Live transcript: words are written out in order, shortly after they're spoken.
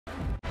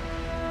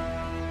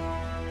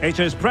It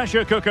is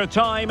pressure cooker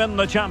time in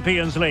the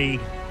Champions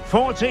League.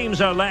 4 teams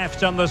are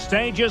left and the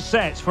stage is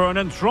set for an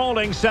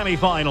enthralling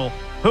semi-final.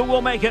 Who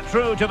will make it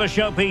through to the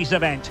showpiece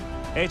event?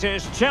 It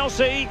is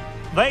Chelsea.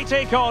 They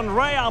take on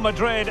Real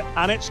Madrid,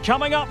 and it's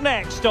coming up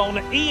next on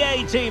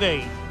EA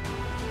TV.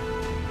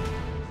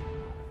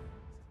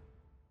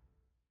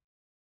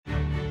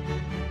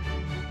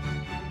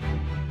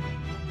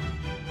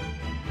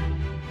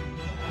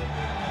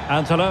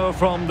 And hello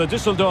from the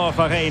Düsseldorf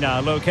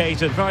Arena,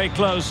 located very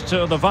close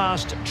to the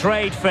vast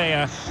trade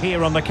fair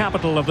here on the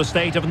capital of the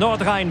state of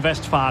North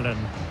Rhine-Westphalia.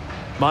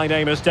 My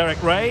name is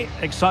Derek Ray,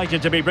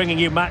 excited to be bringing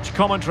you match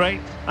commentary,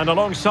 and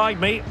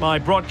alongside me, my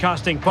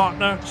broadcasting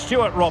partner,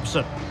 Stuart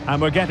Robson.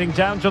 And we're getting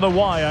down to the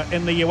wire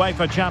in the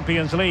UEFA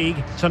Champions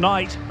League.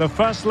 Tonight, the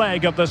first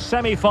leg of the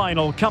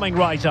semi-final coming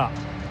right up.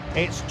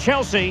 It's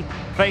Chelsea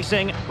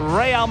facing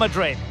Real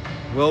Madrid.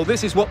 Well,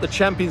 this is what the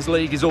Champions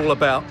League is all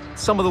about.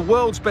 Some of the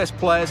world's best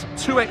players,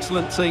 2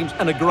 excellent teams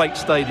and a great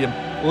stadium.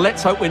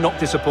 Let's hope we're not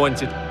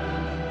disappointed.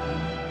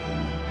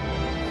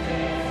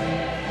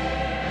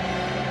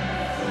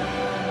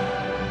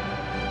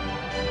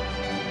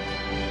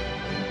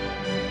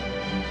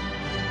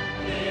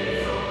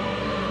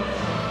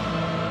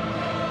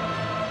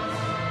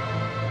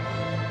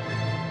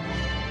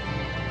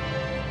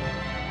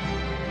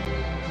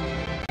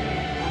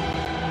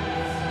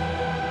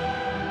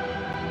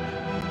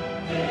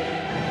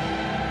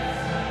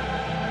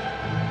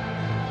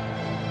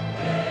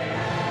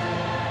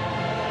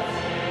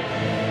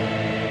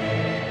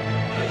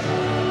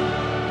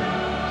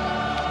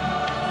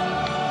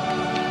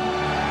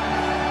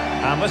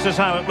 And this is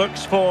how it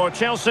looks for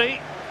Chelsea.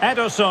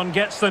 Ederson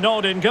gets the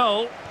nod in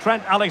goal.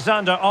 Trent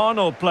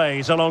Alexander-Arnold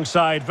plays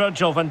alongside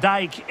Virgil van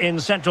Dijk in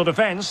central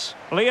defence.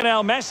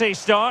 Lionel Messi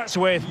starts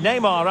with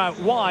Neymar out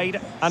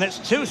wide. And it's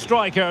 2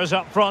 strikers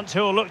up front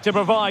who will look to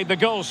provide the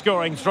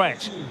goal-scoring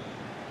threat.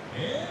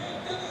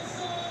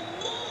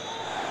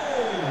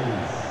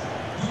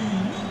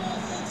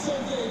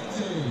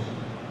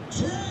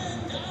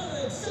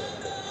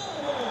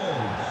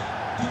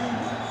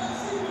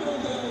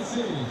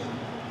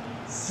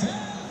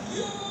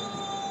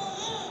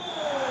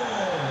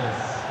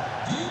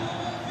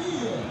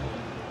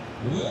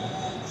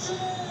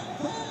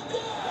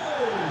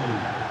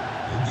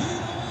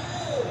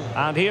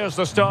 And here's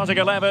the starting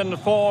 11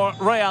 for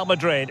Real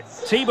Madrid.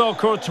 Thibaut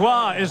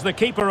Courtois is the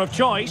keeper of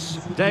choice.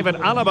 David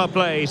Alaba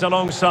plays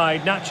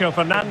alongside Nacho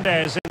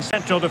Fernandez in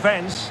central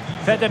defence.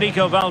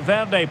 Federico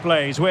Valverde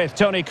plays with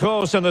Toni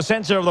Kroos in the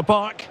centre of the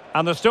park.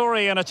 And the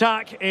story in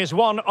attack is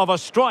one of a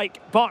strike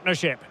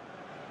partnership.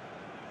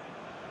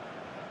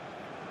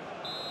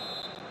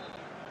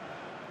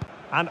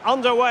 And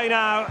underway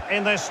now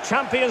in this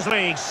Champions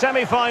League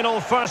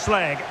semi-final first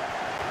leg.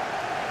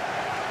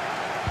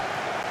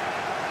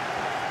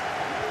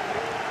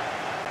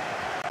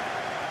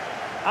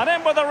 And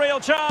in with a real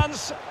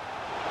chance.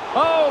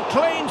 Oh,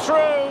 clean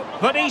through,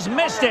 but he's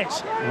missed it.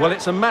 Well,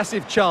 it's a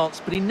massive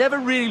chance, but he never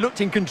really looked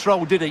in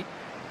control, did he?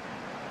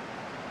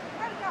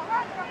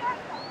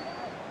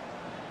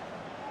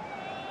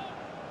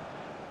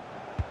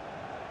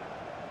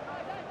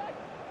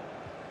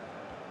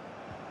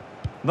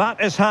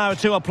 That is how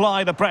to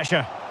apply the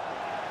pressure.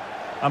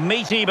 A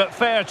meaty but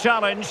fair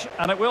challenge,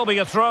 and it will be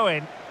a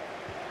throw-in.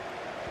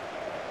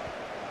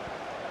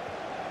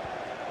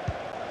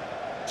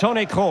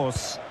 Toni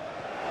Kroos.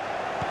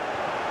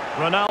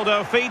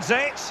 Ronaldo feeds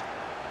it.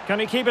 Can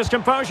he keep his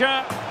composure?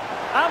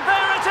 And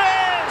there it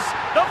is!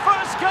 The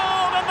first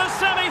goal in the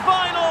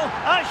semi-final.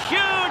 A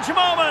huge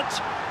moment.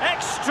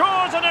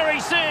 Extraordinary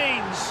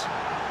scenes.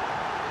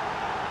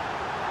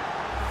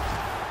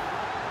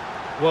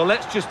 Well,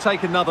 let's just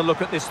take another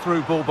look at this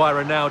through ball by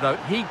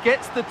Ronaldo. He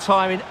gets the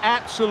timing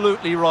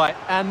absolutely right.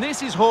 And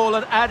this is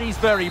Haaland at his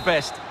very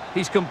best.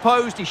 He's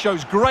composed, he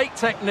shows great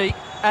technique,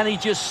 and he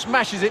just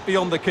smashes it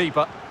beyond the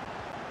keeper.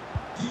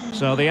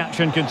 So the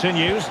action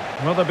continues.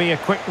 Will there be a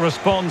quick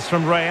response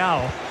from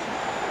Real?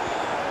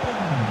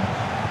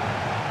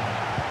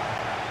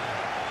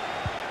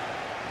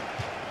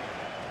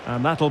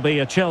 And that'll be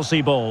a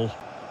Chelsea ball.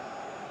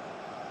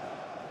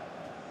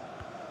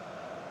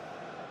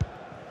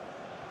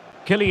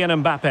 Kylian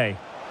Mbappe.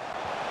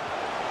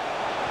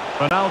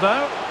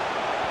 Ronaldo.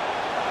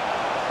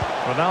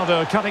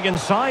 Ronaldo cutting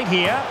inside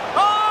here.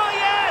 Oh,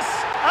 yes!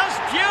 As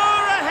pure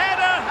a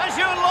header as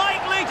you're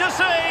likely to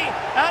see.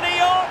 And he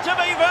ought to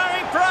be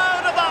very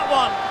proud of that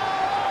one.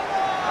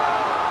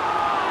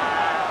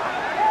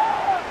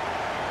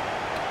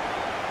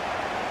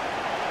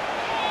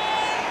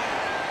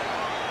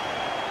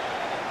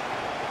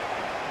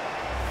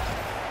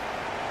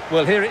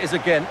 Well, here it is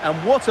again,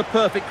 and what a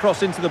perfect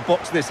cross into the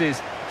box this is.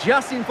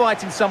 Just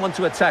inviting someone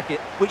to attack it,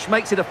 which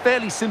makes it a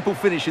fairly simple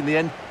finish in the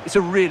end. It's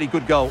a really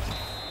good goal.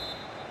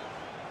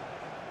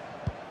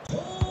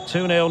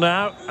 2-0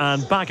 now,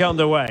 and back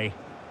underway.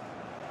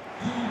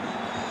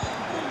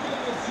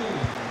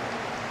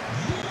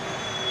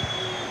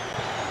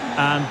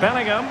 And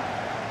Bellingham.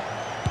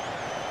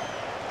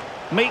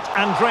 Meat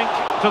and drink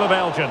to the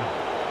Belgian.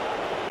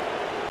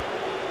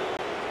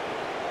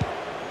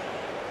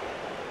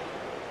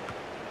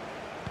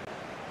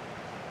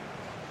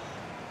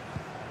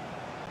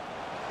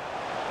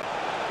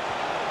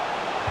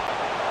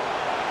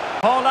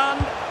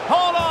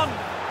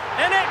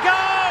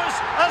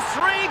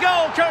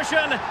 3-goal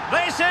cushion.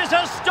 This is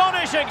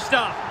astonishing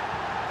stuff.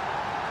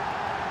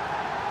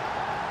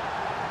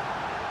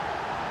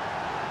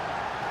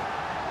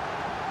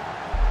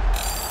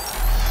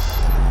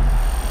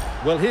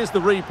 Well, here's the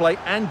replay,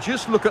 and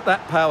just look at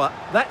that power.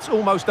 That's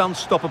almost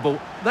unstoppable.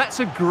 That's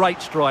a great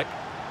strike.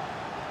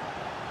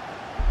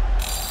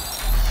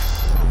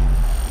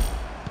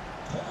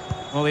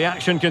 Well, the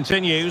action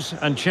continues,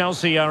 and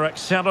Chelsea are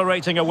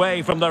accelerating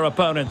away from their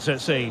opponents,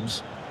 it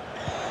seems.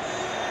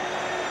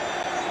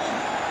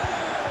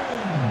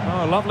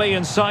 Oh, lovely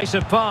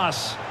incisive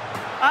pass.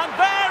 And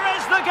there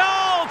is the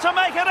goal to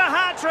make it a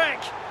hat-trick.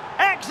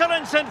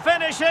 Excellence in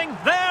finishing,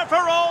 there for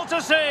all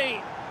to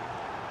see.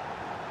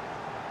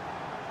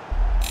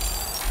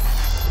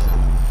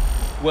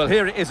 Well,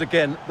 here it is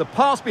again. The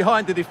pass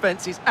behind the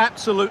defence is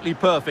absolutely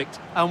perfect.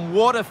 And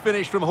what a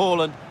finish from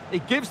Haaland.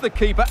 It gives the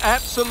keeper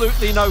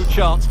absolutely no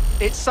chance.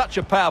 It's such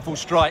a powerful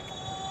strike.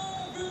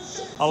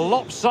 A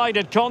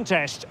lopsided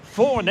contest,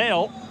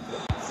 4-0.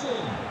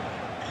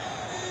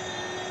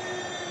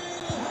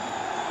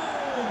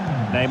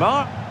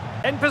 Neymar,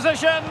 in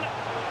position.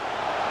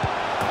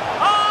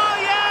 Oh,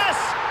 yes!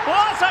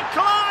 What a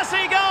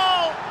classy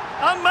goal!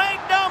 And make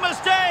no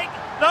mistake,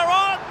 there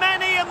aren't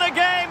many in the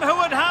game who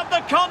would have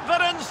the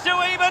confidence to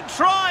even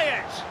try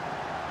it.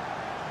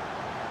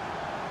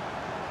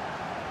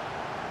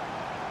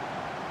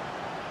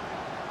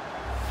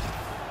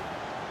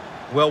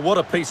 Well, what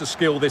a piece of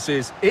skill this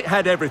is. It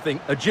had everything: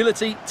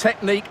 agility,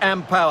 technique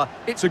and power.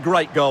 It's a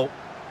great goal.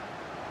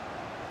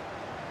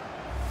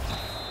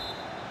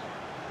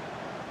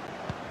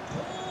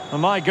 Oh,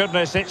 my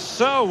goodness, it's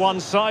so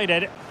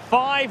one-sided.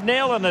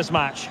 5-0 in this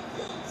match.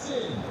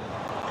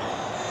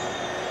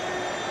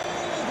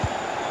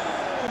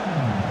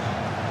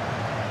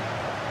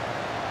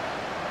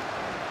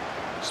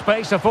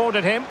 Space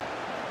afforded him.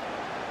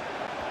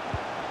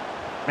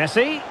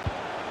 Messi.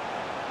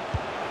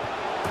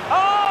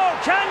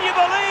 Oh, can you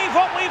believe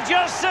what we've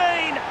just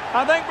seen?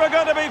 I think we're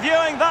going to be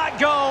viewing that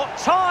goal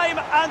time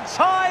and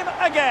time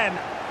again.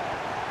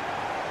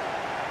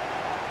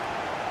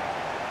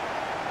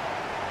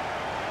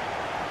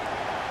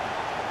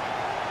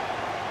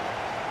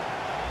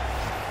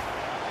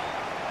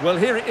 Well,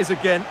 here it is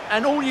again,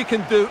 and all you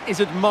can do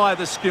is admire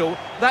the skill.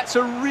 That's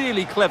a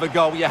really clever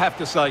goal, you have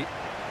to say.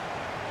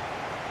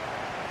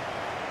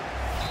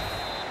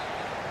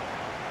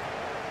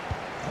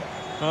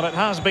 Well, it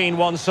has been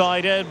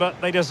one-sided,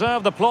 but they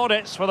deserve the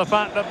plaudits for the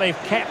fact that they've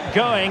kept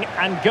going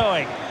and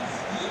going.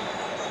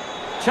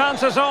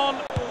 Chances on.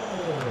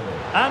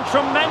 And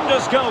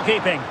tremendous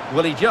goalkeeping.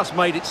 Well, he just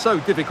made it so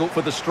difficult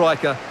for the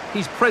striker.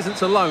 His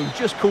presence alone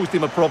just caused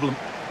him a problem.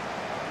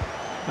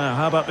 Now,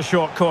 how about the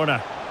short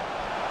corner?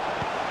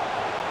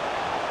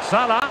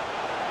 Salah.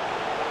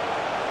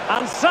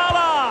 And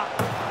Salah!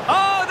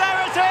 Oh, there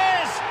it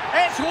is!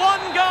 It's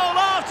one goal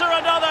after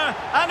another,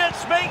 and it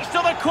speaks to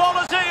the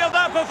quality of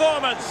their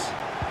performance.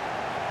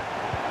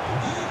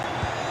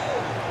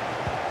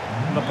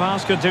 The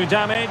pass could do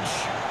damage.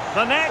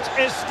 The net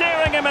is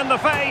staring him in the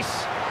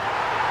face.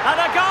 And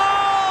a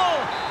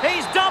goal!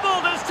 He's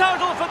doubled his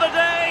total for the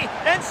day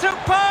in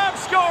superb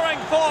scoring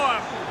form.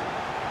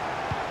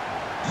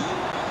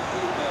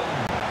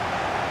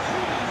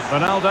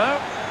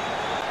 Ronaldo.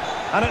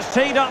 And it's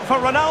teed up for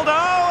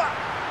Ronaldo.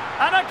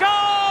 And a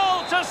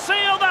goal to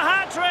seal the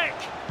hat-trick.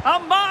 A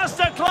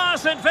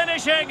masterclass in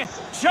finishing.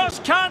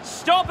 Just can't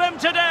stop him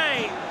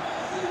today.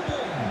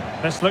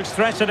 This looks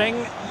threatening.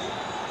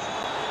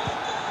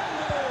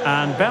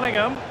 And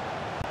Bellingham.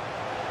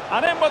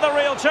 And in with a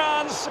real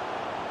chance.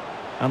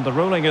 And the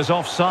ruling is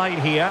offside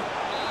here.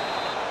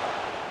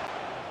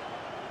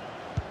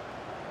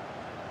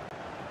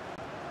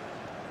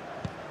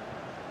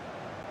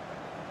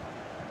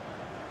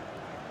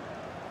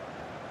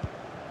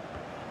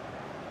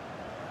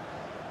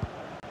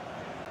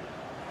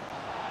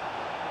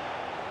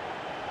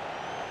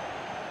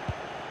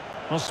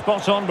 Well,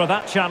 spot on with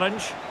that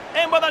challenge.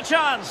 In with a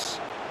chance.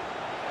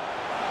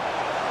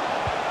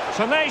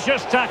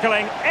 Tenacious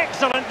tackling.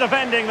 Excellent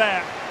defending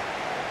there.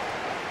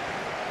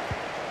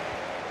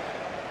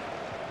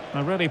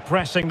 They're really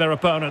pressing their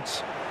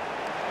opponents.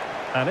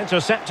 And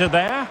intercepted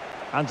there.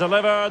 And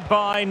delivered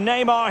by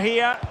Neymar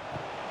here.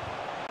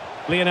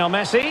 Lionel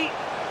Messi.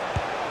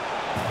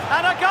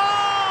 And a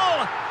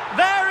goal!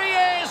 There he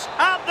is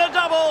at the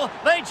double.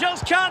 They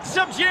just can't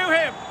subdue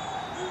him.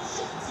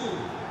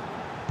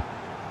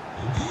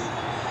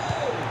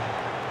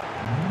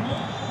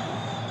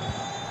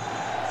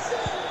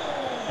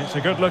 It's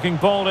a good-looking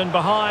ball in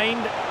behind.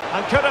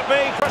 And could it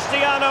be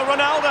Cristiano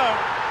Ronaldo?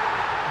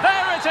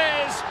 There it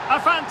is! A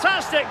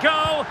fantastic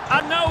goal,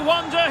 and no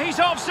wonder he's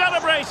off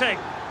celebrating.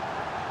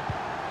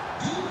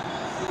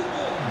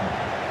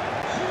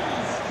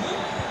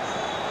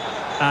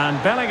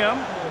 And Bellingham.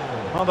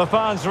 Well, the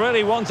fans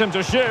really want him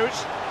to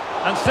shoot.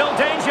 And still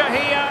danger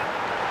here.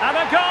 And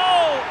a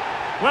goal!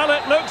 Well,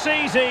 it looks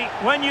easy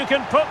when you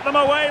can put them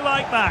away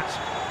like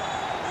that.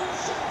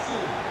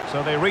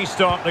 So they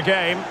restart the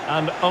game,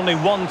 and only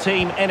one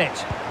team in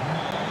it.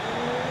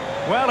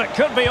 Well, it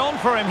could be on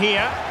for him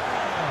here.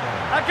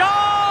 A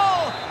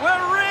goal!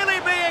 We're really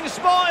being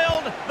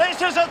spoiled.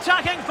 This is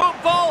attacking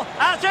football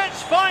at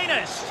its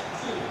finest.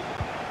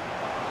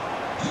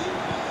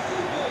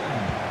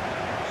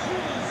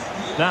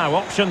 Now,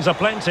 options are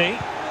plenty.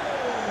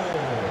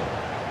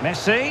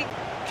 Messi.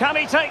 Can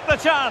he take the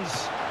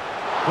chance?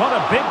 What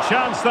a big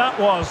chance that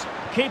was.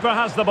 Keeper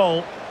has the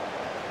ball.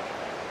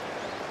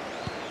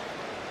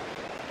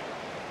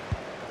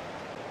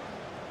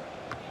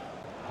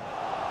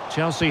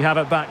 Chelsea have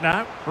it back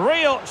now.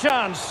 Real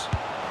chance.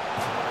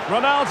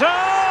 Ronaldo!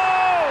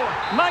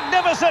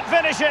 Magnificent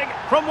finishing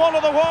from one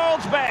of the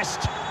world's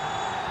best.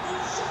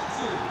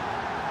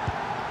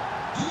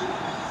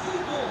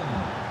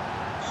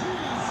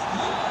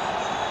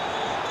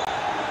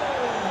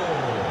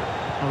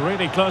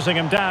 Really closing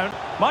him down.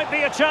 Might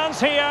be a chance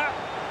here.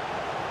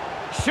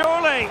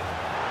 Surely.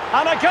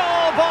 And a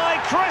goal by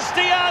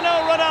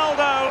Cristiano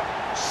Ronaldo.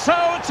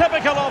 So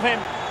typical of him.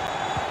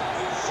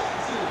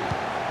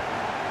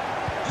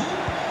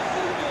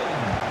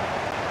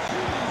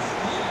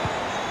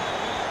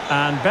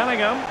 And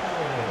Bellingham.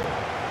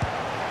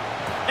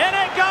 In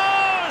it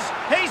goes!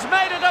 He's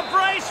made it a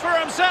brace for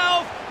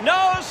himself.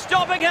 No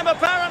stopping him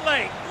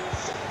apparently.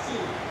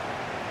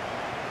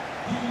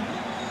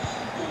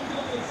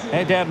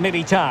 Eder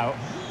Militao.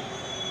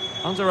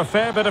 Under a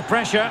fair bit of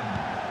pressure.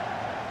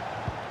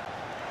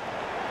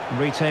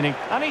 Retaining.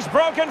 And he's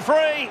broken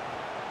free.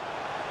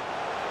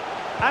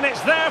 And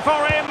it's there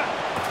for him.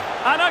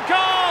 And a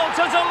goal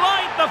to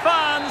delight the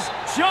fans.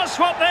 Just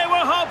what they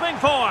were hoping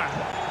for.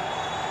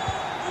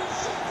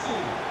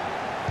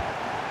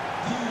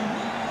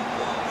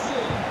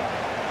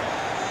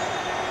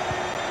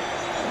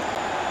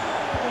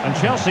 And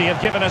Chelsea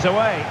have given us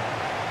away.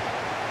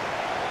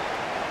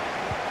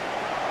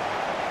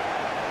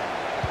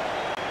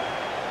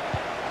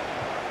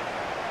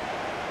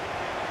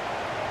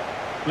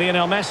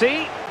 Lionel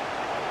Messi.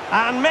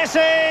 And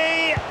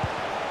Messi!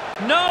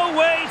 No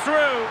way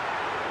through.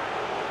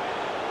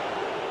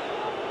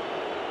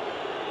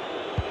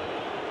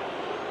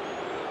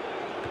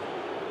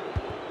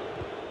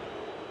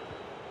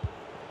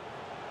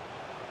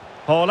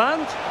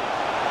 Haaland.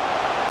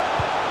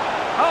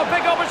 Oh,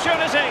 big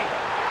opportunity.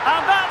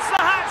 And that's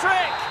the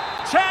hat-trick.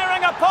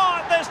 Tearing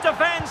apart this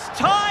defence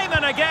time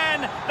and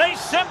again. They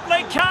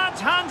simply can't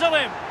handle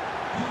him.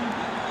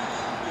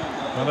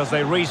 Well, as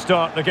they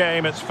restart the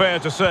game, it's fair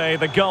to say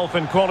the gulf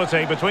in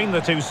quality between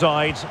the two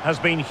sides has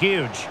been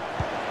huge.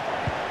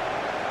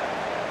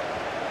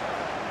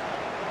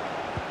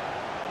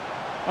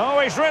 Oh,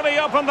 he's really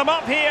opened them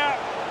up here.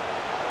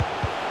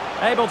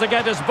 Able to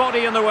get his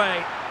body in the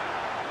way.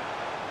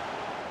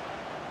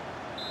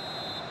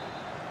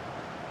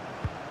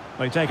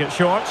 They take it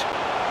short.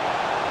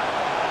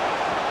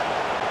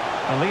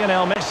 And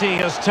Lionel Messi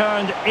has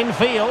turned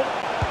infield.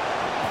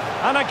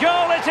 And a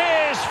goal it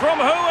is from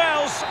who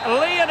else?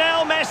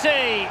 Lionel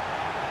Messi.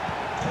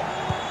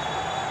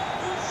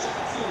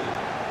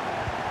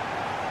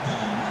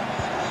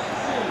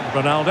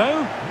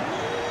 Ronaldo.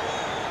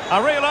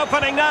 A real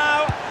opening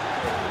now.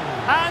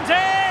 And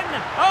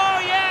in! Oh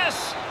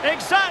yes!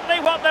 Exactly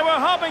what they were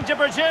hoping to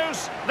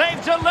produce.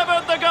 They've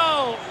delivered the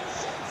goal.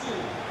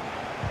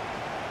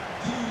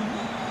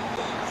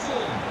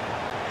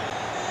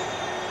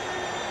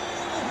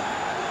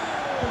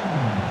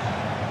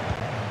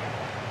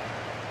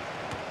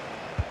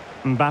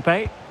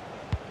 Mbappe.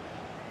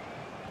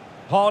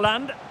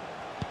 Haaland.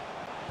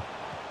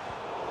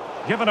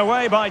 Given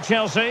away by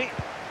Chelsea.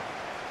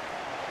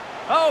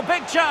 Oh,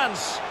 big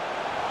chance.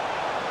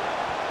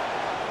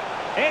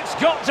 It's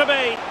got to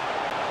be.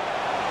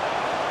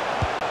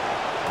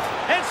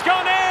 It's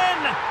gone in.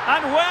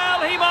 And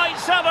well, he might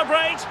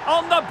celebrate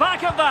on the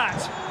back of that.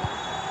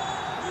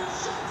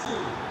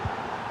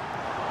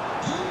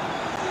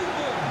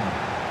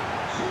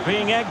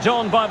 Being egged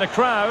on by the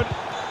crowd.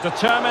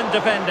 Determined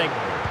defending.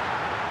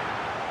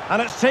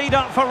 And it's teed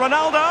up for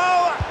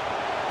Ronaldo.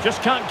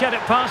 Just can't get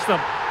it past them.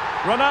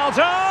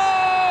 Ronaldo!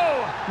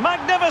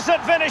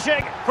 Magnificent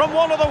finishing from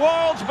one of the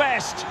world's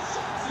best.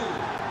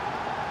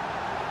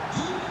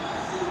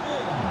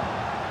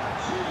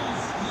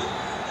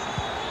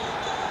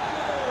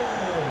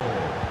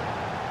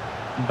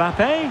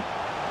 Mbappe.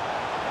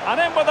 And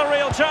in with a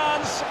real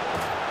chance.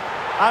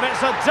 And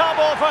it's a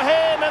double for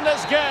him in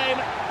this game.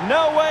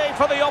 No way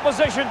for the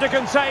opposition to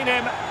contain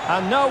him.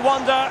 And no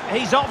wonder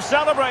he's off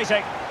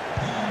celebrating.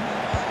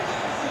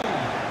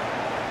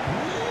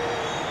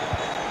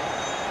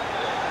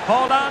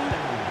 Haaland.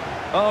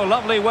 Oh,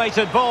 lovely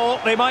weighted ball.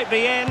 They might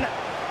be in.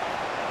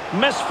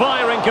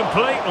 Misfiring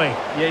completely.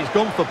 Yeah, he's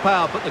gone for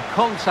power, but the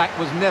contact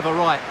was never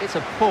right. It's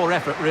a poor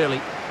effort, really.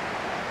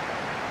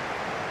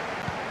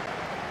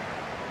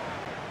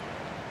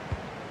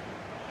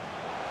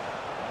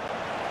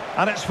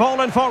 And it's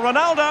fallen for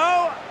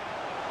Ronaldo.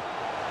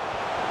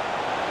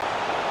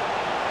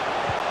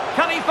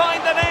 Can he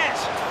find the net?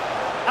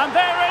 And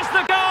there is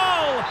the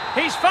goal.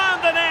 He's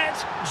found the net.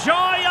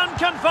 Joy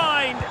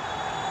unconfined.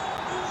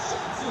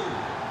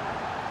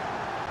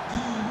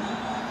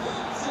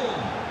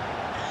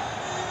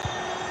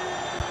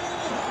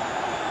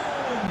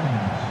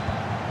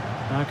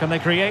 Now can they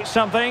create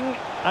something?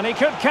 And he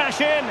could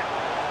cash in.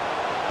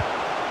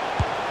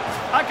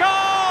 A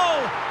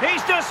goal!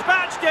 He's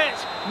dispatched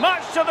it,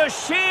 much to the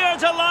sheer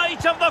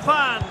delight of the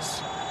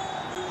fans.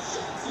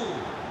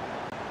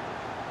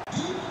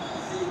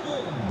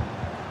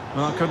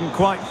 Well, couldn't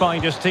quite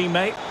find his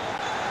teammate.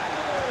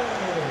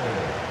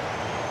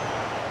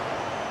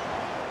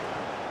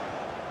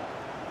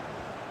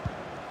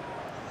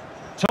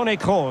 Toni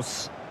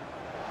Kroos.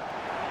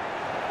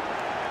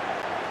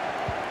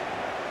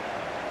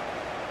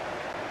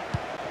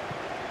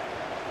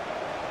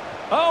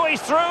 Oh,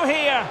 he's through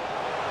here.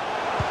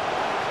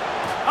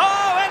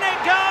 Oh, and it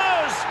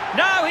goes!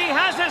 Now he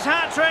has his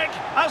hat-trick.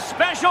 A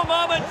special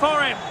moment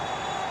for him.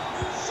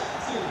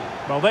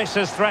 Well, this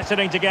is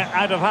threatening to get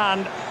out of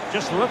hand.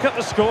 Just look at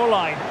the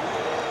scoreline.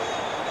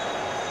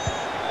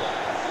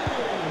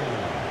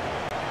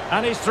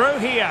 And he's through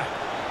here.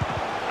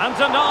 And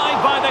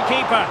denied by the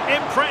keeper.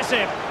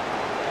 Impressive.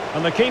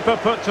 And the keeper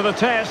put to the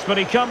test, but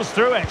he comes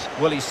through it.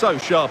 Well, he's so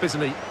sharp,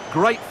 isn't he?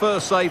 Great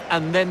first save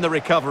and then the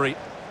recovery.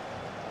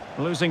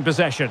 Losing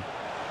possession.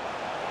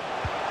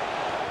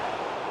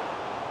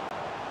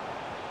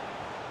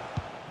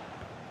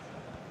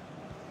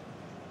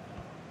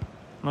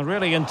 A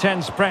really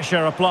intense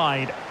pressure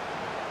applied.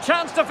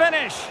 Chance to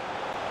finish.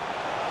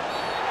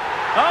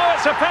 Oh,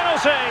 it's a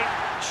penalty.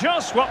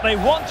 Just what they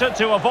wanted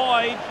to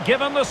avoid,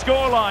 given the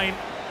scoreline.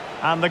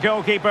 And the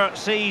goalkeeper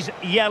sees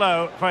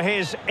yellow for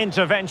his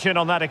intervention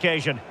on that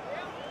occasion.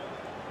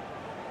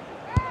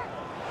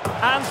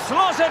 And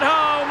slots it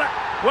home.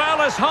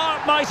 Well, his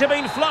heart might have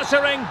been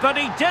fluttering, but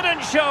he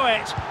didn't show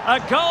it. A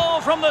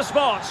goal from the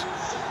spot.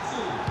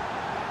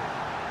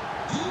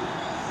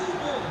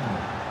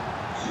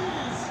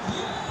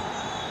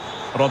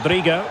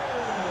 Rodrigo.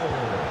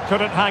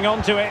 Couldn't hang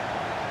on to it.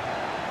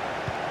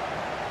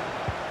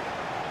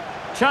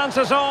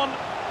 Chances on.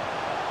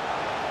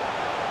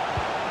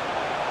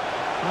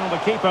 Well, the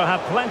keeper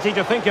had plenty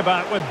to think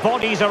about with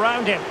bodies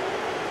around him.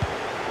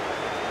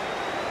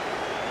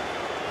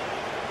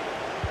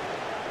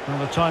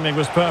 Well, the timing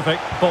was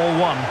perfect. Ball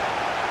one.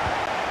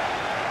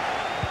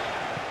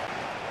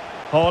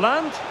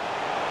 Haaland.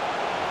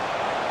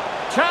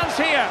 Chance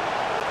here.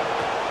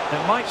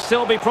 It might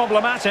still be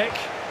problematic.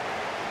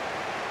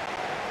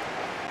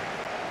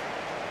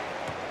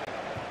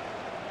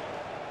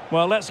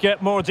 Well, let's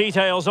get more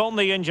details on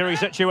the injury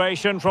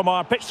situation from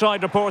our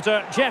pitchside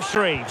reporter, Jeff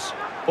Shreves.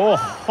 Oh,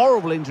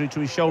 horrible injury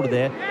to his shoulder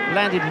there.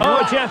 Landed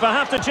Oh, Jeff, I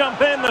have to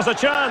jump in. There's a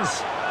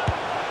chance.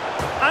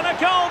 And a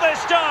goal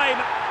this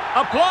time.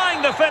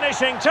 Applying the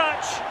finishing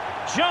touch.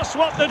 Just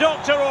what the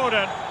doctor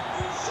ordered.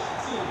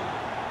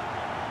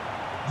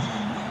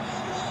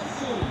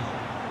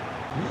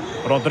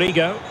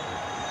 Rodrigo.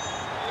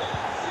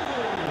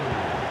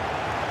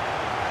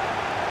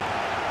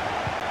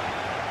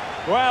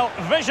 Well,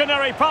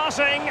 visionary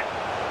passing.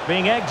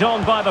 Being egged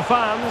on by the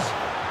fans.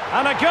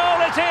 And a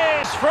goal it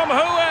is from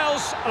who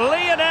else?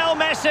 Lionel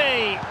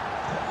Messi.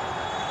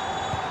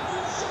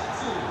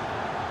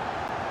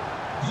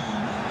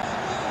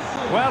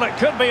 Well, it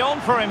could be on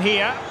for him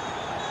here.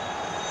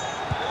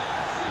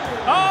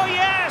 Oh,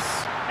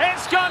 yes!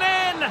 It's gone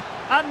in!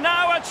 And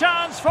now a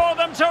chance for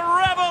them to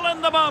revel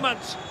in the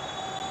moment.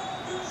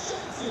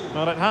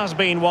 Well, it has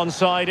been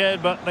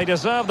one-sided, but they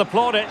deserve the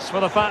plaudits for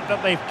the fact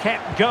that they've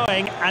kept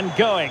going and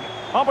going.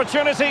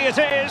 Opportunity it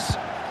is.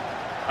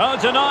 Oh,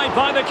 denied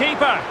by the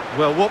keeper.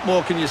 Well, what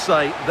more can you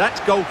say? That's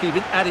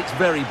goalkeeping at its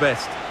very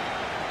best.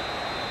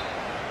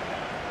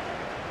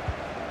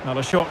 Now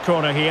a short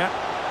corner here.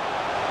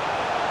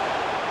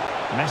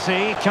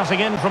 Messi cutting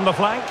in from the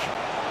flank.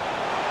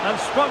 And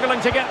struggling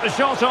to get the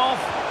shot off.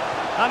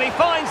 And he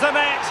finds the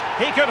net.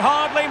 He could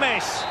hardly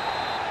miss.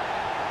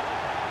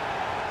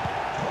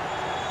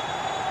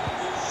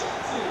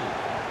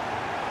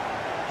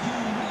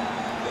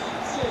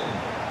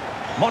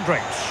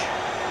 Modric.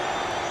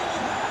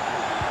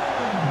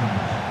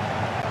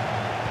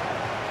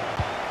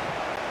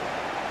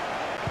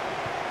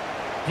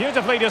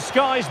 Beautifully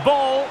disguised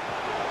ball.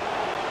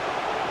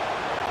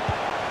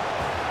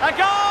 A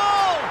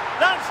goal!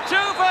 That's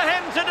two for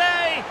him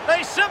today.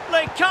 They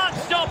simply can't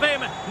stop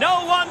him.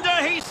 No wonder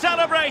he's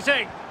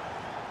celebrating.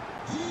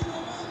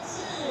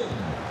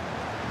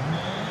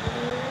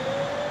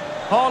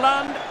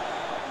 Haaland.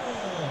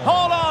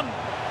 Haaland.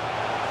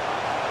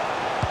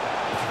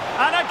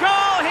 And a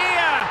goal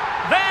here.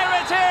 There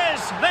it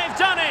is. They've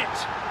done it.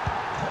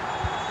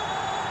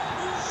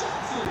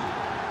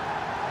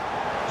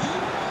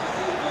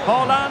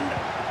 Haaland.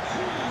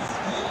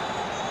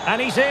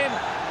 And he's in.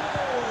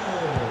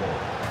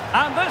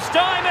 And this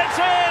time it's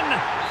in.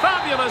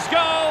 Fabulous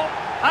goal.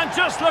 And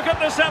just look at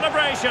the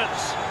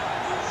celebrations.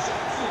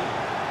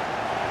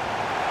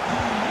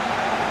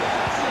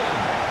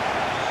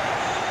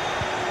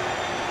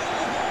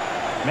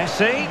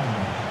 Messi.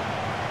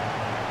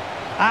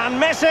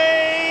 And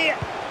Messi!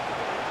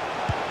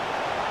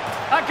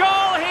 A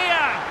goal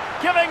here,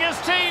 giving his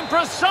team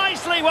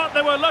precisely what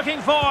they were looking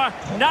for.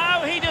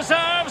 Now he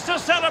deserves to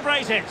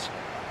celebrate it.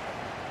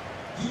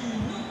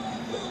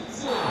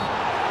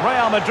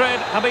 Real Madrid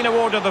have been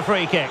awarded the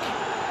free kick.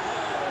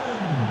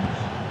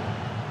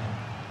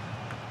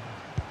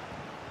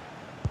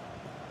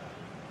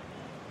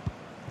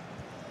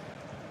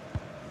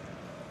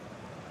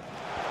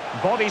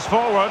 Bodies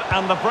forward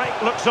and the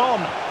break looks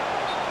on.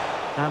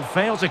 And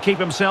failed to keep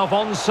himself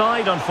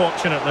onside,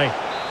 unfortunately.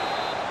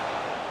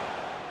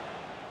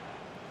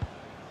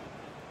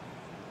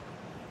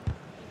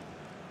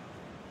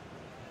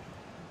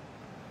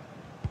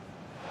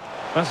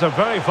 That's a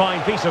very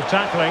fine piece of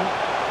tackling.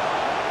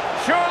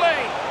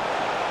 Surely!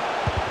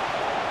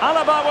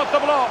 Alaba with the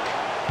block.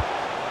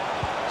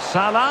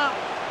 Salah.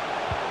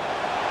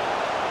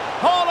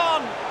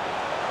 Haaland.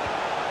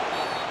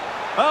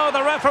 Oh,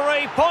 the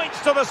referee points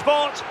to the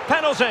spot.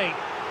 Penalty.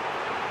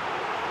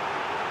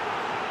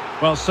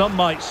 Well, some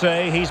might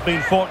say he's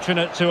been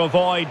fortunate to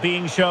avoid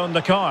being shown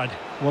the card.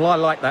 Well, I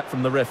like that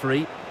from the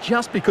referee.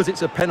 Just because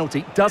it's a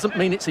penalty doesn't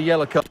mean it's a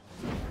yellow card.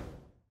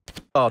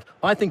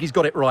 I think he's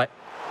got it right.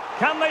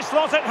 Can they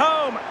slot it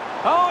home?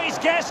 Oh, he's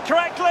guessed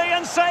correctly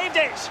and saved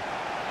it.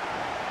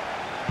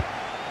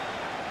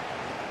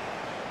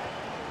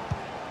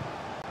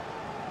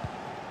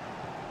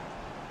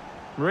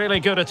 Really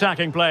good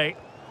attacking play.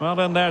 Well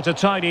in there to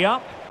tidy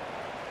up.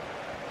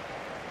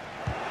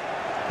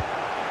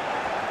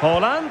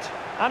 Haaland,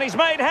 and he's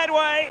made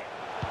headway.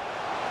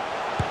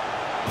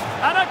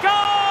 And a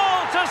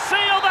goal to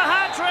seal the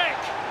hat-trick.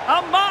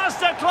 A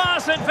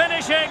masterclass in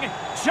finishing.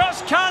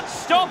 Just can't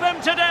stop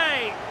him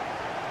today.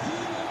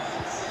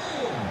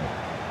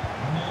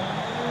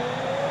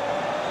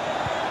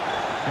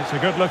 It's a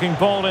good-looking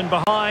ball in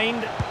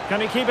behind.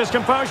 Can he keep his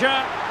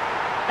composure?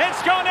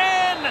 It's gone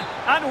in!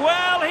 And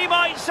well, he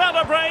might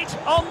celebrate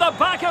on the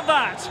back of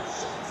that.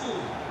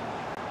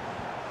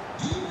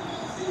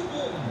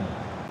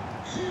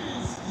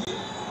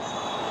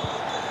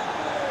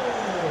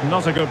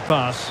 Not a good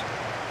pass.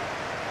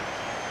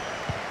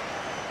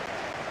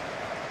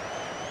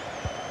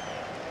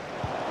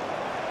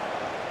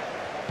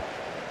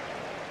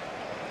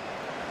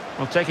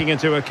 Well, taking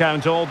into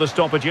account all the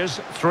stoppages,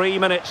 3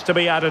 minutes to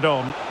be added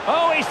on.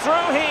 Oh, he's through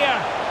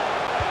here.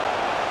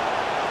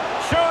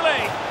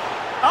 Surely.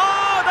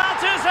 Oh,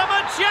 that is a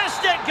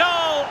majestic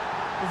goal.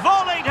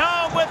 Volleyed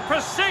home with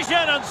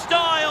precision and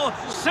style.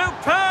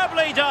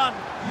 Superbly done.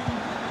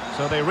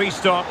 So they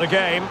restart the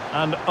game,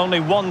 and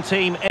only one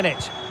team in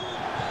it.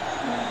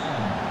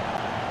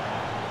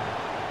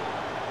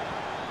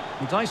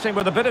 Dicing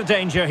with a bit of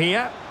danger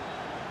here.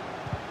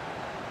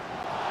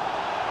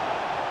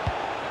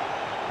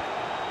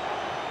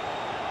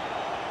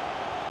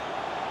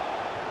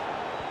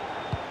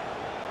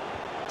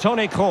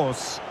 Toni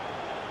Kroos.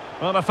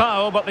 Well, a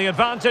foul, but the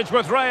advantage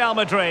with Real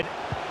Madrid.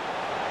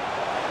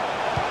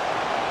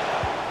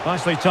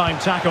 Nicely timed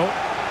tackle.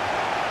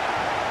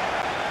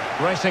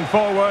 Racing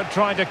forward,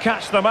 trying to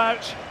catch them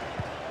out.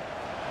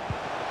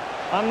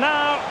 And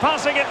now,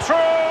 passing it through.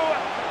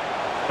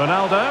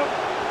 Ronaldo.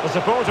 The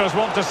supporters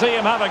want to see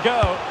him have a go.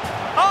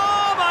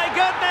 Oh, my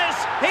goodness!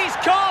 He's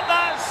caught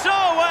that so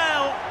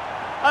well!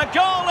 A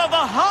goal of the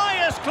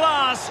highest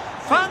class.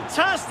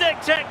 Fantastic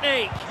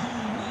technique.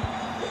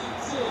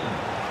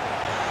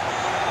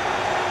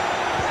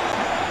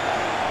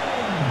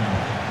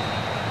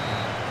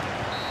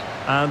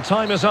 And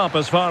time is up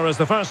as far as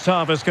the first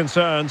half is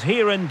concerned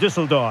here in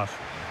Düsseldorf.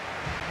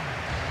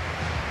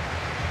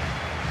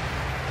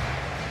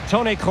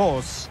 Toni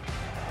Kroos.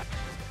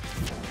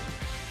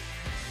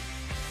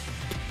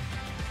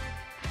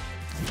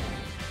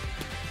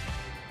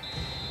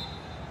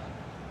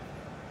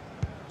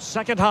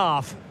 Second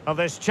half of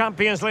this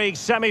Champions League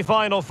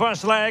semi-final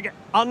first leg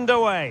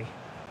underway.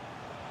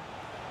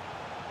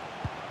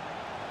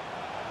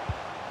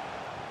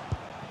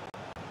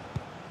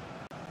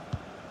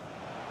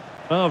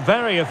 Oh,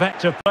 very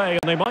effective play,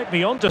 and they might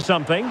be onto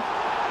something.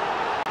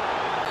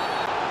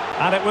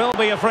 And it will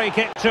be a free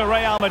kick to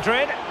Real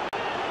Madrid.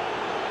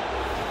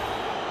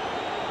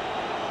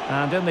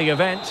 And in the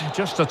event,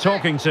 just a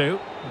talking to,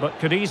 but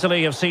could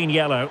easily have seen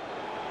yellow.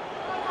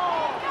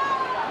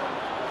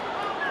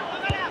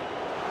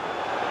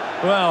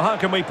 Well, how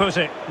can we put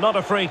it? Not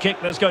a free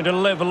kick that's going to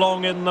live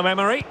long in the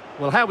memory.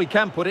 Well, how we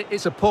can put it,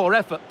 it's a poor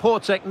effort, poor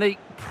technique,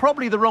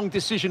 probably the wrong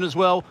decision as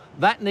well.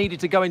 That needed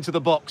to go into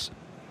the box.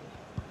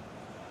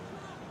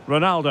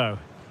 Ronaldo.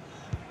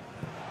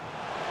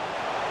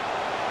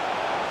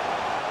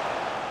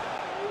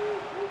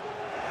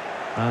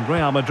 And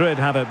Real Madrid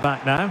have it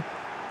back now.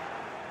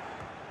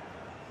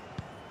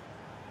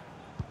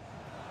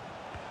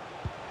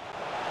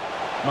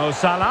 Mo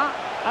Salah,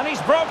 and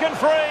he's broken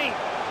free.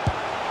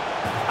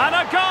 And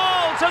a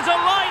goal to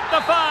delight the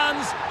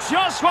fans,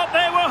 just what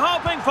they were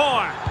hoping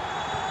for.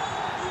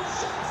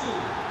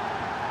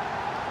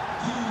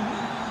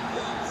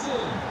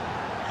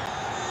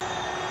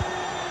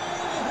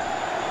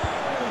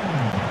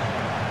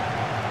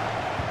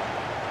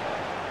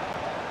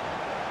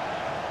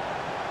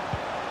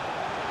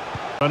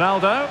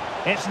 Ronaldo,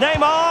 it's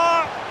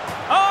Neymar.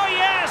 Oh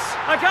yes,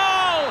 a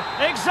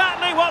goal!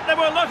 Exactly what they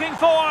were looking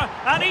for,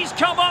 and he's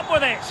come up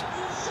with it.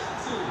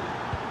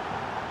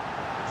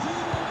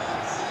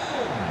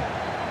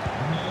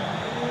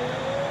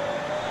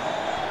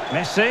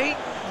 Messi.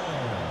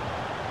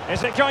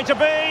 Is it going to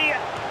be?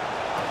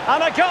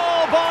 And a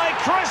goal by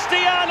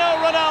Cristiano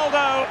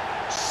Ronaldo.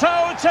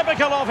 So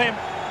typical of him.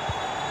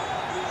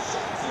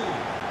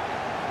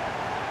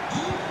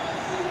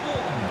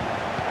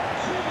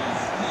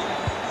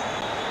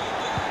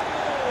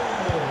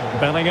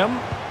 Bellingham.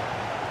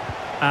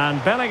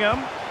 And Bellingham.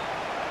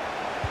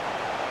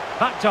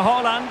 Back to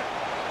Haaland.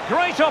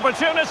 Great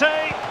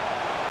opportunity.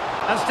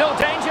 And still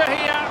danger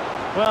here.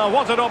 Well,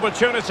 what an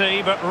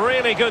opportunity, but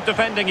really good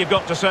defending, you've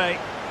got to say.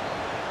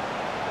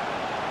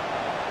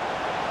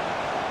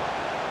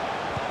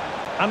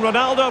 And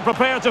Ronaldo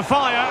prepared to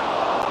fire.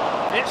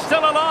 It's still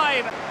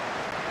alive.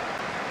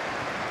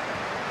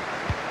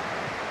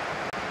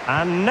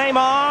 And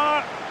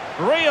Neymar.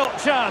 Real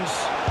chance.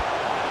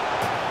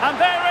 And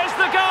there is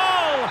the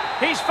goal.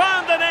 He's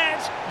found the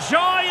net.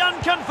 Joy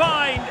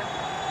unconfined.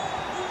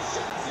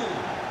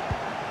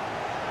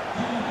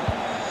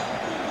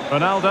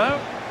 Ronaldo.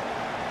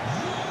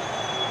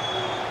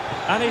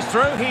 And he's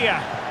through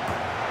here.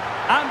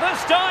 And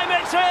this time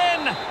it's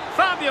in.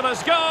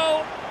 Fabulous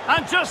goal.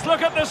 And just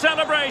look at the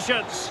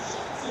celebrations.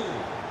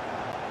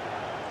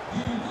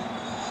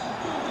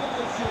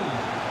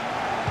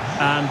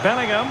 And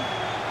Bellingham.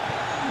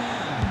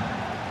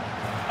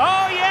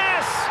 Oh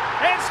yes!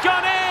 It's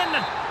gone in!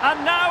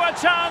 And now a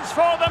chance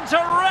for them to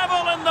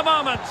revel in the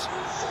moment.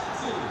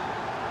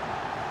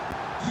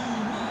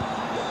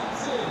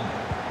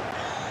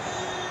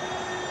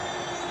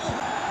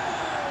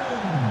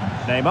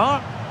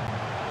 Neymar.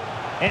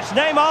 It's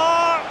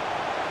Neymar!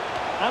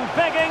 And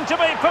begging to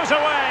be put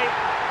away.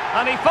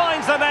 And he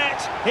finds the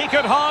net. He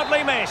could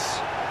hardly miss.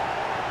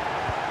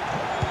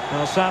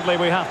 Well, sadly,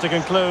 we have to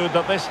conclude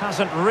that this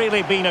hasn't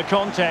really been a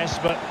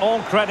contest, but all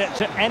credit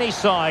to any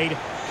side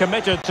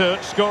committed to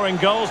scoring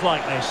goals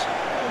like this.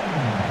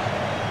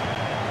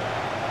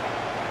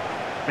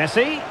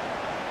 Messi.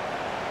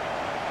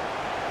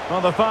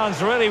 Well, the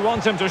fans really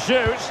want him to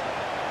shoot.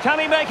 Can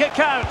he make it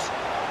count?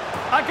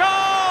 A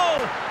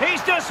goal!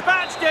 He's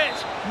dispatched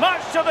it,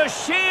 much to the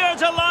sheer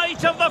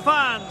delight of the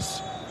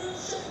fans.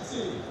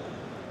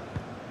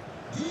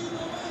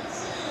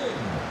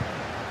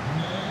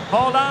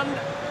 Haaland.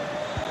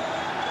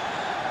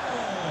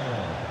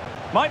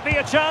 Might be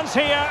a chance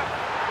here.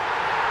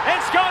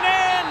 It's gone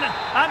in!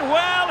 And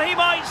well, he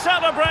might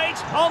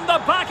celebrate on the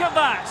back of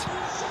that.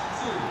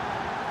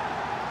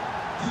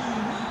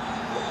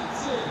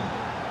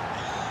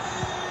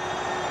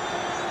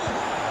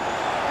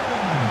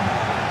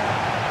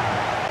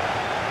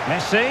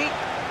 Messi.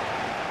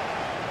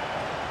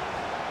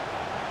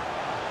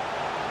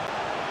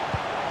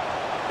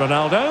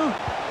 Ronaldo.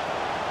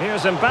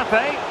 Here's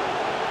Mbappe.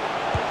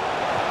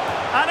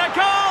 And a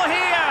goal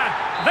here!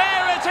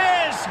 There it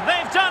is!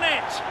 They've done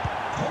it!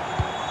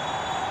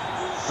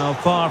 Now,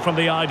 far from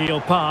the ideal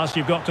pass,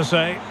 you've got to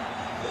say.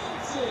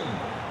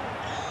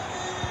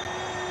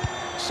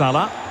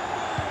 Salah.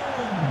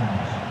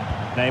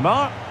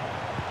 Neymar.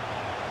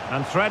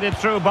 And threaded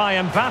through by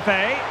Mbappe.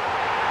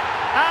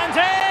 And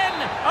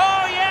in!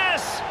 Oh,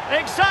 yes!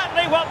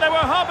 Exactly what they were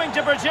hoping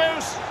to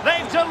produce.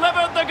 They've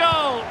delivered the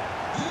goal.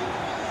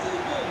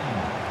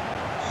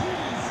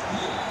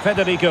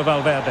 Federico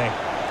Valverde.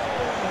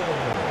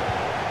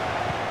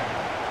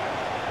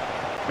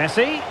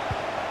 Messi.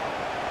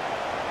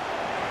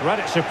 Read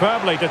it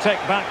superbly to take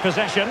back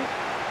possession.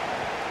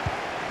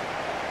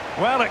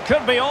 Well, it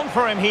could be on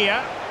for him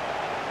here.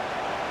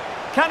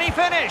 Can he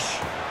finish?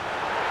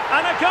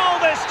 And a goal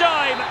this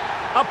time.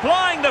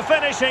 Applying the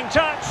finishing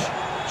touch.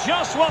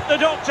 Just what the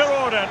doctor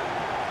ordered.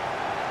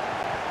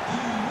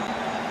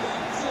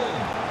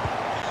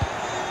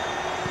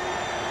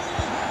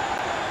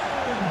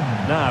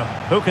 Now,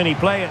 who can he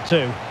play it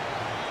to?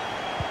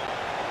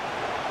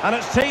 And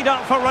it's teed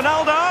up for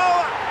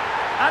Ronaldo.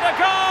 And a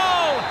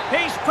goal!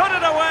 He's put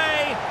it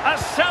away. A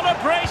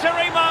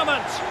celebratory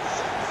moment.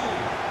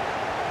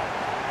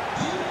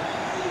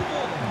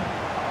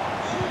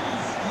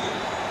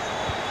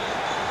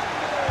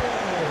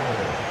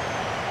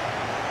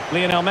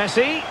 Lionel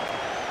Messi.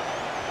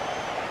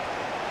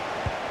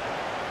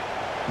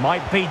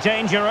 Might be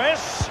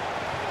dangerous.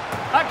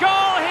 A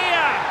goal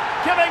here!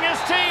 Giving his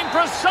team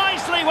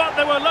precisely what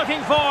they were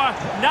looking for.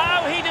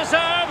 Now he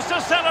deserves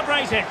to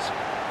celebrate it.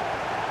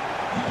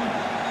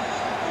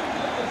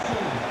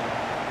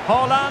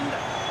 Haaland.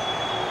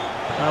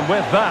 And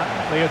with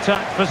that, the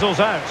attack fizzles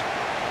out.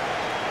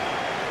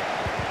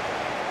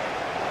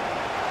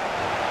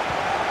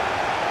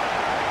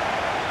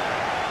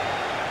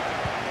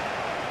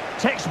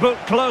 Textbook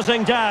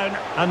closing down,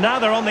 and now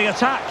they're on the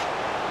attack.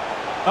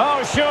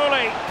 Oh,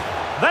 surely.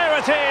 There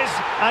it is,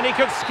 and he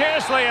could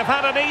scarcely have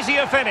had an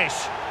easier finish.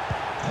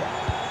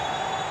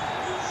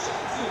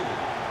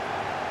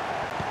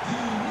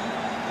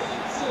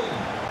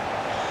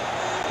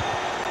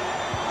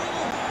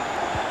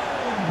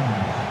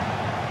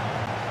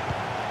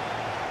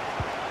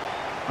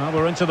 Well,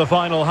 we're into the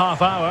final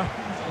half hour.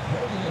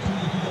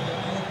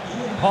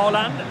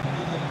 Haaland.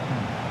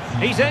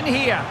 He's in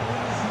here.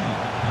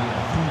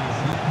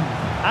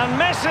 And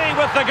Messi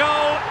with the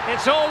goal.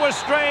 It's always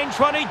strange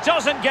when he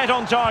doesn't get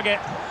on target.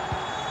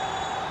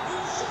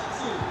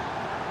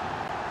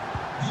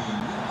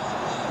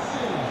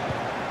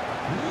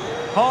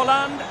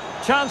 Haaland,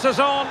 chances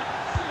on.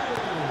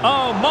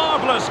 Oh,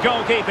 marvellous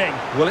goalkeeping.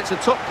 Well, it's a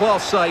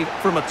top-class save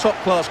from a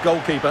top-class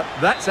goalkeeper.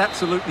 That's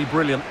absolutely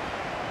brilliant.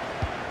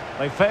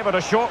 They favoured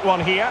a short one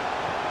here.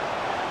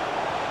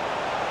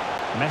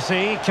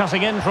 Messi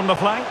cutting in from the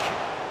flank.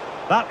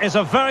 That is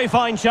a very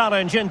fine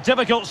challenge in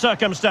difficult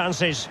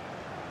circumstances.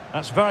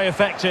 That's very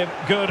effective,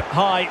 good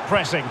high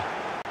pressing.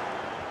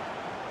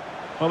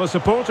 Well, the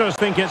supporters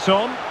think it's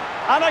on.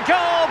 And a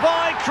goal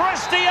by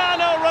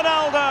Cristiano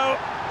Ronaldo.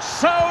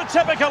 So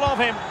typical of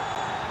him.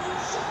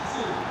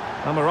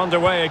 And we're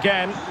underway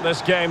again.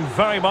 This game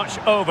very much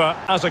over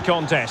as a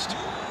contest.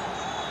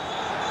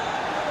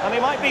 And he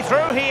might be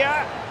through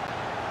here.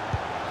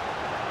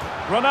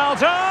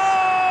 Ronaldo!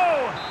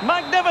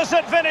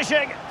 Magnificent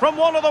finishing from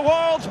one of the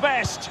world's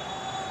best.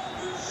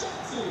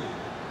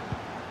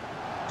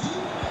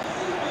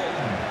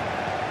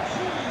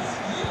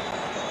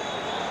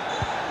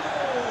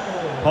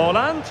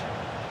 Haaland.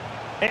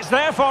 It's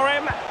there for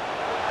him.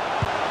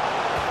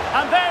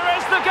 And there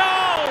is the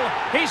goal.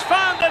 He's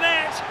found the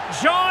net.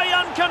 Joy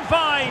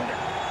unconfined.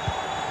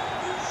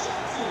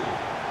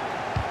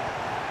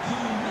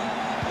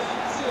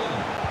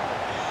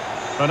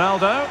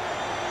 Ronaldo.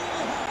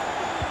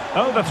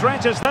 Oh, the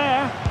threat is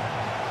there.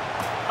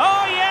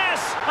 Oh,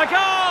 yes! A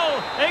goal!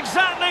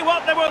 Exactly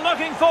what they were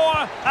looking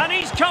for, and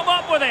he's come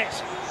up with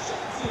it.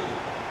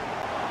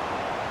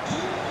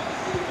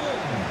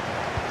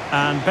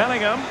 And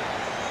Bellingham.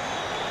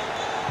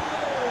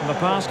 The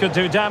pass could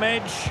do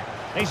damage.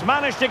 He's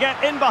managed to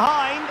get in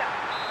behind.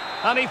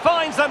 And he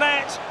finds the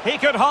net. He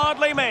could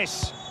hardly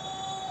miss.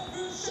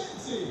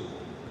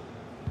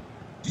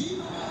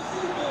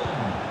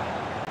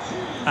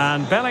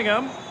 And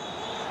Bellingham.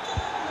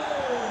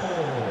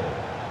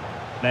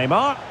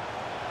 Neymar.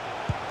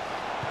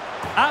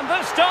 And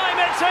this time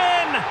it's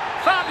in.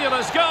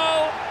 Fabulous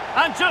goal.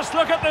 And just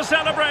look at the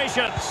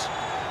celebrations.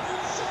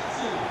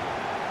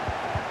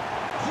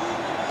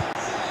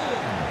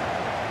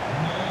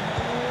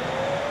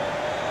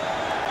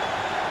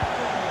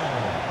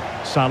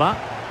 Salah.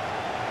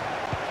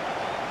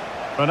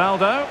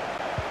 Ronaldo.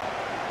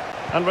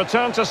 And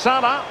return to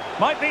Salah.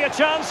 Might be a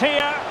chance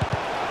here.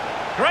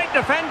 Great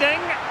defending.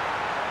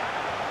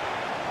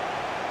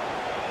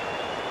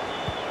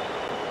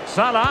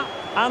 Salah.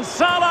 And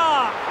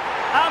Salah.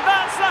 And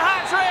that's the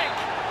hat-trick.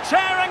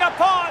 Tearing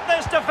apart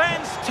this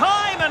defence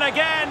time and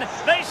again.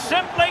 They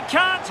simply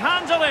can't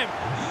handle him.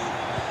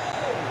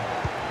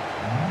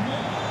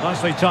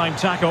 Nicely timed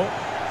tackle.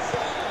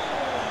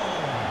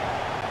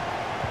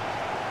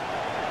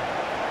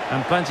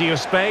 And plenty of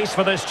space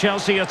for this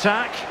Chelsea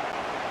attack.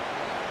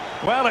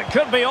 Well, it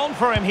could be on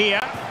for him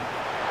here.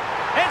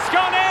 It's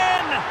gone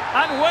in!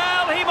 And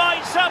well, he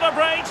might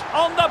celebrate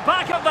on the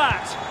back of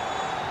that.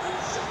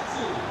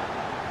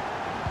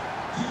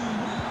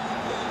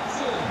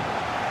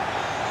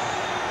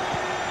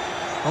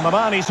 Well, the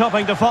man he's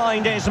hoping to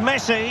find is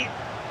Messi.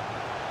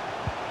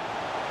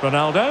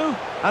 Ronaldo.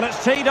 And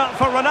it's teed up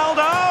for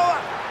Ronaldo.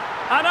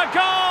 And a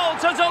goal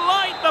to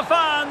delight the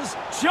fans.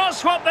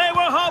 Just what they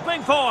were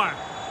hoping for.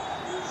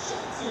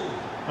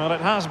 Well,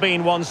 it has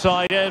been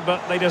one-sided,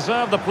 but they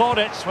deserve the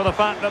plaudits for the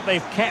fact that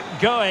they've kept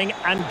going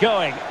and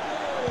going.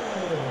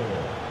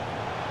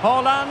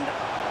 Haaland,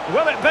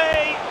 will it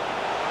be?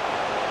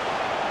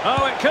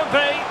 Oh, it could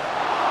be.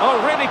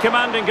 Oh, really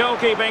commanding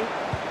goalkeeping.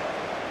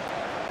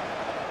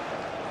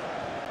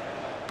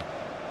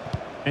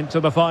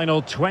 Into the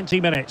final 20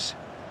 minutes.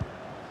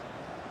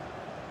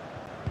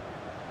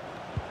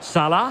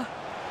 Salah.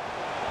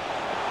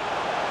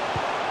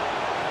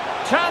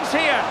 Chance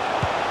here.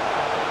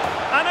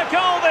 And a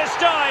goal this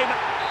time.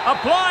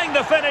 Applying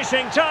the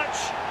finishing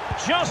touch.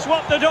 Just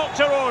what the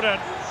doctor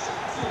ordered.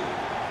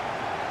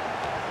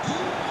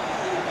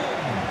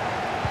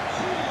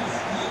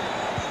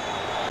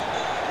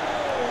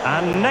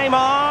 And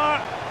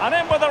Neymar. And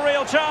in with a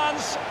real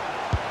chance.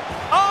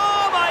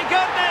 Oh my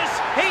goodness.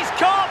 He's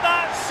caught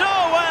that so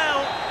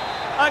well.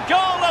 A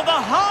goal of the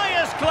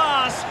highest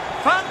class.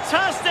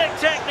 Fantastic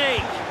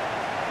technique.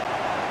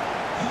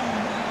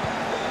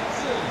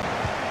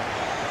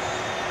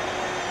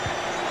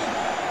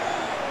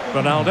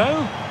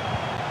 Ronaldo.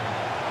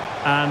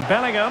 And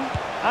Bellingham.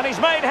 And he's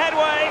made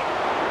headway.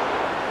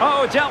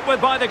 Oh, dealt with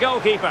by the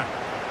goalkeeper.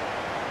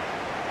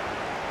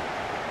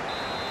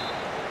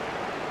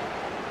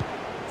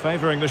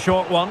 Favouring the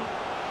short one.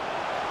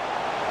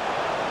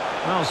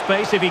 Well,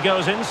 space if he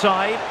goes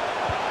inside.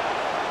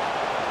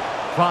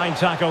 Fine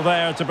tackle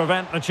there to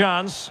prevent the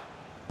chance.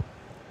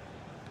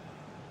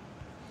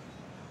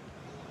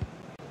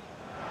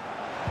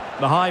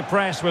 The high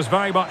press was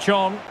very much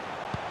on.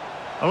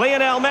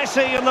 Lionel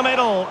Messi in the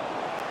middle.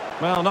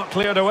 Well, not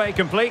cleared away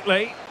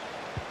completely.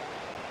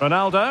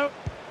 Ronaldo.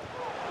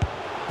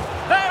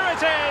 There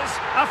it is!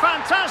 A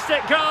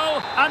fantastic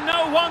goal, and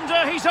no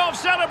wonder he's off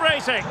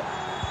celebrating.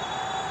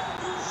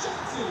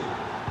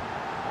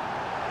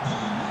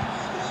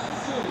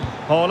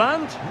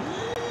 Haaland.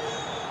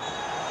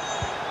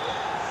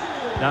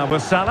 Now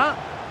with Salah.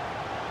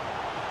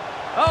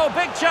 Oh,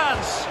 big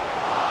chance.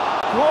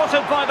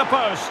 Thwarted by the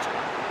post.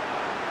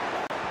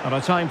 And a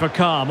time for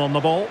calm on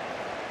the ball.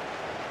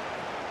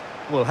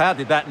 Well, how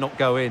did that not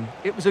go in?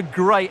 It was a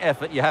great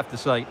effort, you have to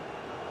say.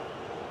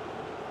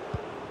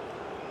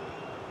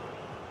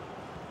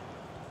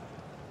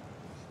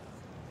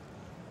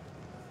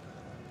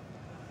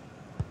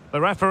 The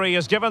referee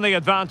has given the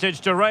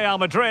advantage to Real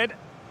Madrid.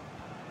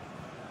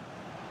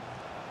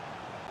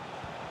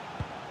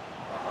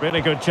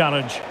 Really good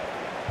challenge.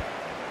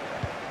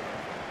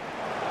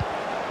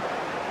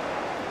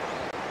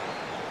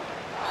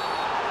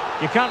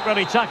 You can't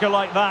really tackle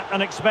like that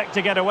and expect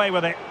to get away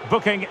with it.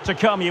 Booking to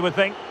come, you would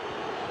think.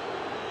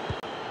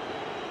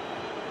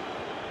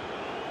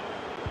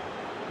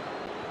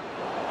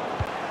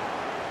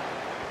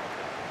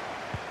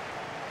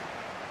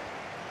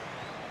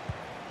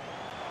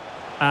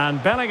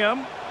 And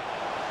Bellingham.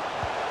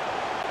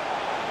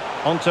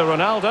 On to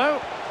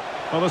Ronaldo.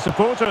 Well, the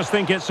supporters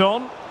think it's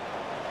on.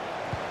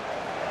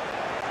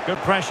 Good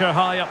pressure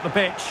high up the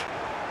pitch.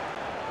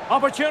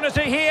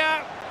 Opportunity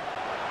here.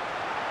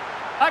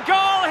 A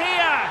goal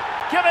here,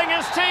 giving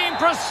his team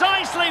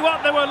precisely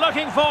what they were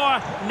looking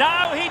for.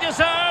 Now he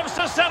deserves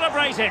to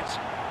celebrate it.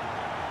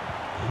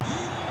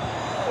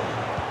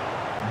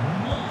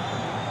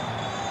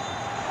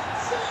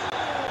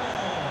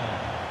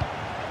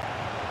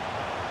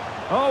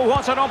 Oh,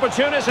 what an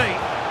opportunity.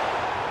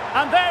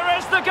 And there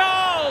is the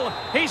goal.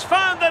 He's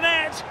found the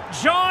net.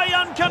 Joy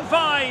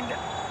unconfined.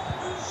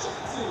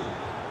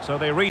 So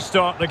they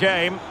restart the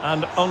game,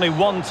 and only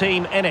one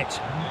team in it.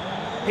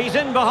 He's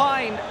in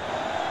behind.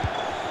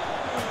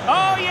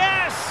 Oh,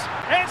 yes!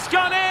 It's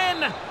gone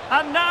in!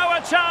 And now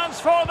a chance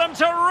for them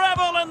to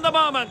revel in the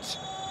moment.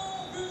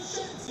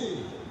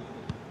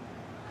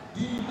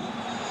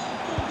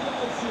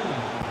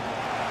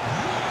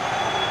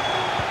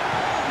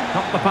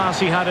 Not the pass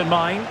he had in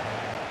mind.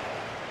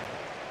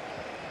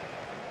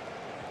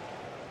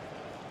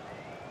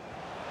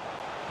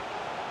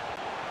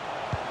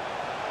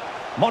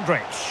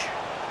 Modric.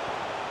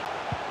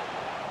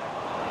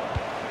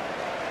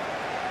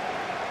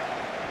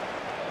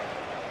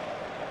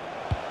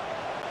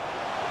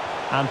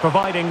 And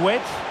providing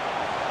width.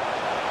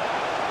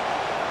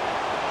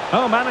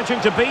 Oh, managing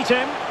to beat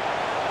him.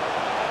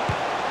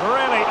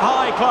 Really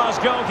high-class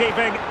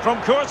goalkeeping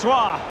from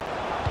Courtois.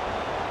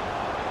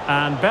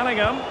 And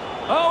Bellingham.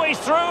 Oh, he's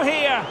through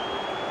here.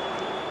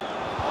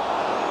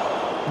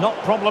 Not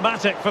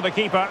problematic for the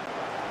keeper.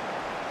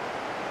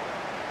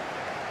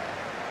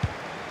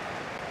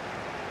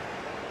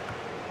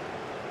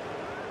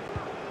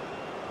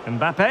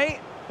 Mbappe.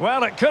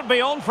 Well, it could be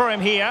on for him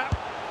here.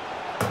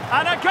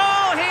 And a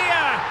goal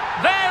here!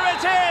 There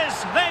it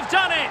is! They've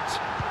done it!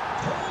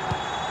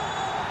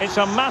 It's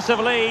a massive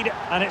lead,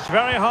 and it's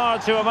very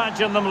hard to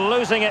imagine them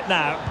losing it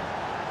now.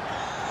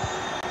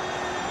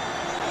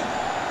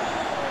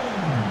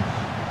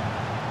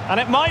 And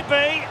it might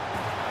be.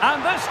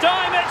 And this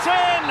time it's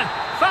in!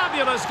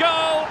 Fabulous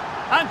goal!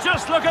 And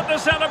just look at the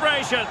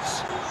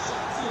celebrations.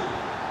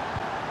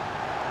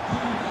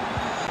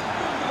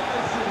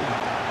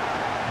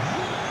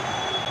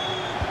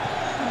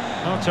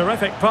 Oh,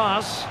 terrific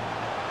pass.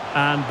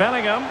 And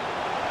Bellingham.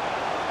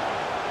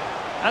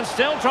 And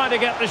still trying to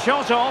get the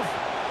shot off.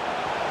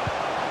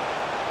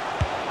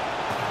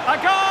 A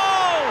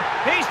goal!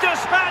 He's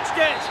dispatched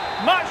it,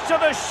 much to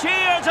the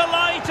sheer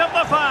delight of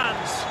the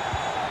fans.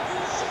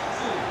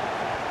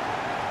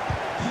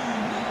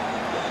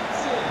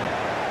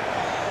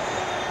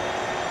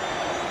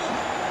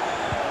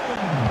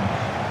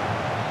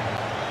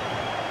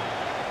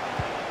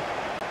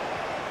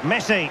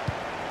 Messi.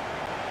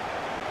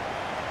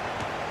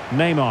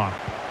 Neymar.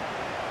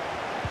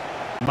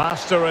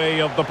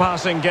 Mastery of the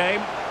passing game.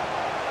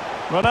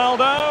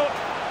 Ronaldo.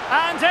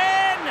 And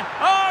in!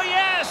 Oh,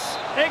 yes!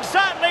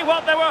 Exactly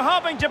what they were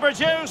hoping to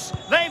produce.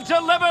 They've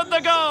delivered the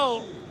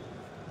goal.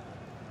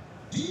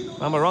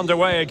 And we're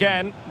underway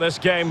again. This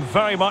game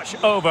very much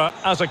over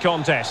as a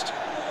contest.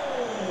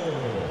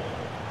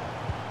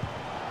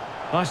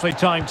 Nicely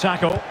timed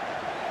tackle.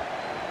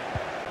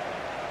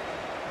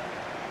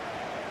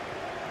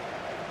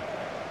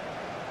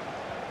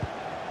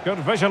 Good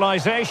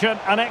visualisation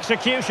and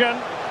execution.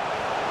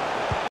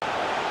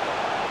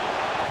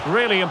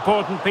 Really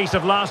important piece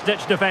of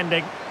last-ditch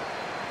defending.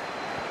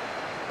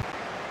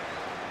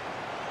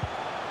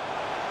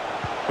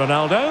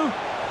 Ronaldo.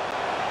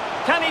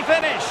 Can he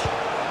finish?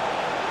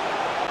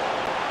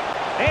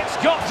 It's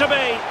got to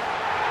be.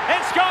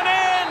 It's gone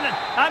in!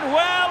 And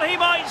well, he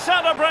might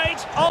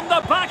celebrate on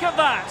the back of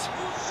that.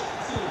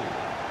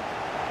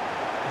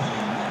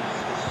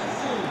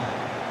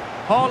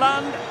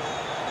 Haaland.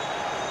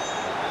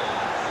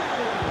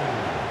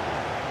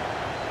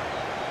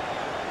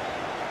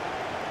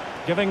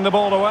 Giving the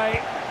ball away.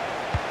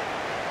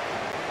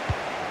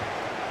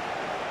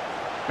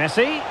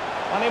 Messi.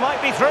 And he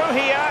might be through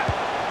here.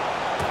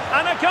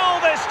 And a goal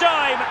this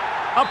time.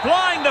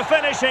 Applying the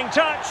finishing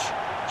touch.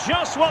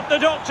 Just what the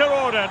doctor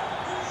ordered.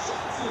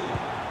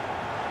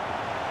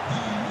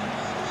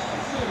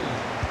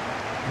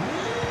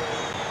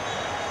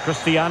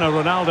 Cristiano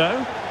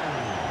Ronaldo.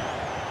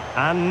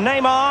 And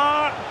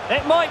Neymar.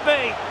 It might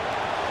be.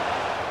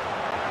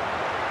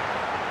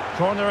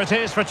 Corner it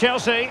is for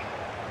Chelsea.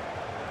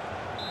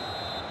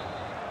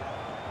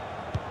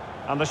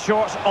 And the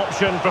short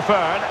option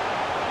preferred.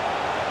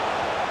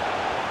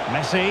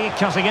 Messi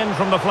cutting in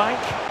from the flank.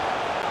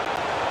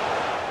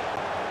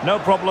 No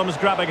problems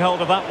grabbing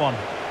hold of that one.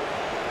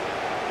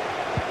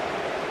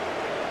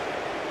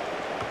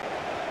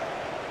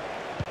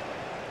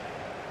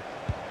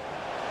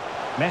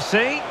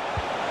 Messi.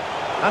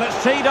 And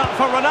it's teed up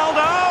for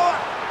Ronaldo.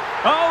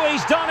 Oh,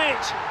 he's done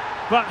it.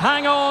 But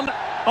hang on.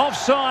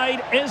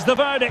 Offside is the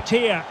verdict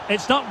here.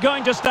 It's not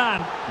going to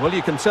stand. Well,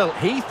 you can tell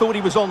he thought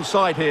he was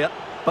onside here,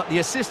 but the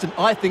assistant,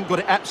 I think, got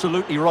it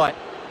absolutely right.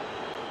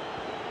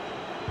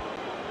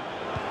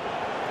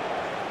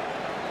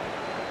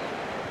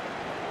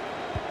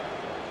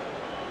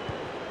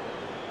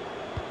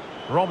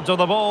 Robbed of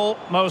the ball,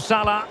 Mo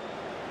Salah.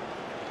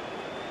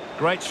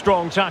 Great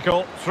strong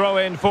tackle, throw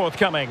in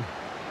forthcoming.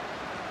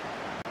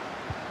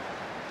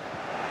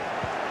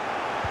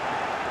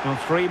 Well,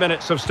 3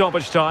 minutes of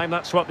stoppage time,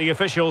 that's what the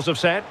officials have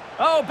said.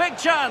 Oh, big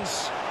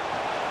chance!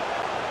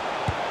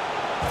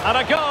 And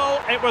a goal,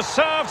 it was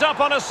served up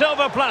on a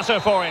silver platter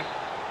for him.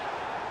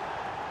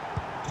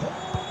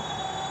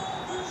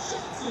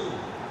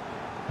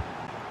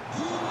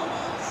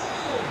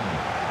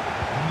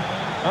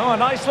 Oh, a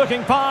nice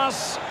looking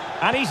pass,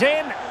 and he's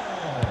in.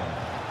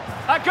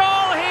 A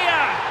goal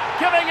here,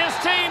 giving his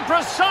team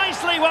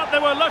precisely what they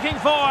were looking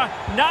for.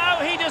 Now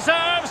he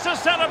deserves to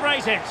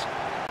celebrate it.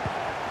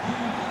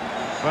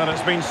 Well,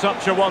 it's been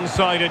such a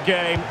one-sided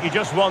game. You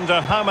just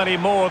wonder how many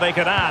more they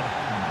could add.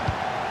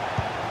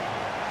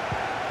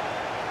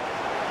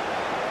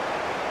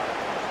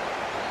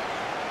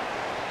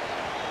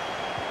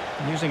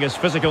 Using his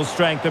physical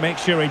strength to make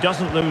sure he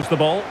doesn't lose the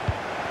ball.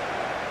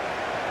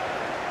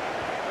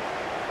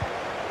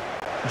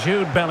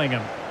 Jude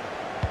Bellingham.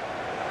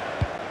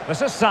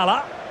 This is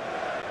Salah.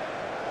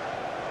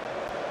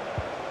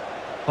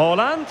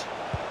 Haaland.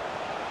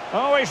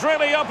 Oh, he's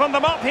really opened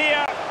them up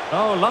here.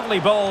 Oh, lovely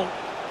ball.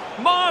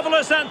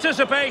 Marvellous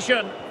anticipation.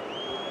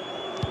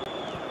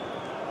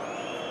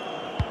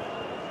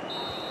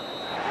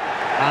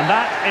 And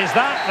that is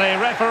that. The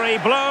referee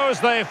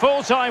blows the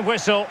full-time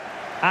whistle.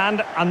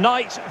 And a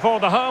night for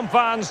the home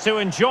fans to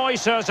enjoy,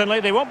 certainly.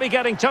 They won't be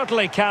getting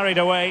totally carried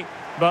away,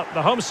 but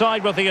the home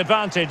side with the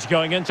advantage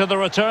going into the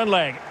return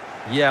leg.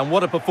 Yeah, and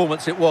what a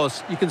performance it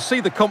was. You can see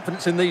the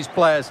confidence in these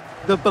players.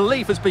 The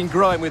belief has been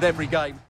growing with every game.